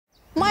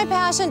My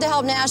passion to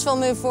help Nashville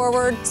move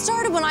forward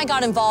started when I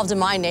got involved in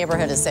my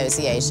neighborhood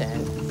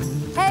association.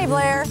 Hey,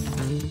 Blair.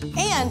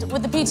 And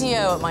with the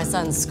PTO at my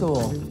son's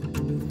school.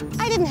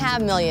 I didn't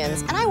have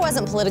millions, and I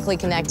wasn't politically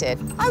connected.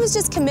 I was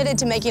just committed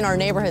to making our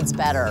neighborhoods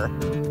better.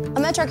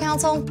 On Metro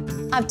Council,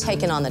 I've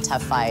taken on the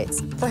tough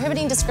fights,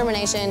 prohibiting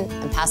discrimination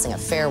and passing a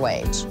fair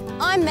wage.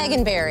 I'm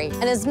Megan Barry,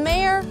 and as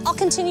mayor, I'll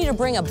continue to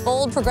bring a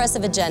bold,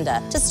 progressive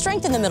agenda to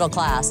strengthen the middle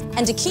class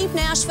and to keep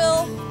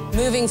Nashville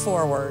moving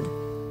forward.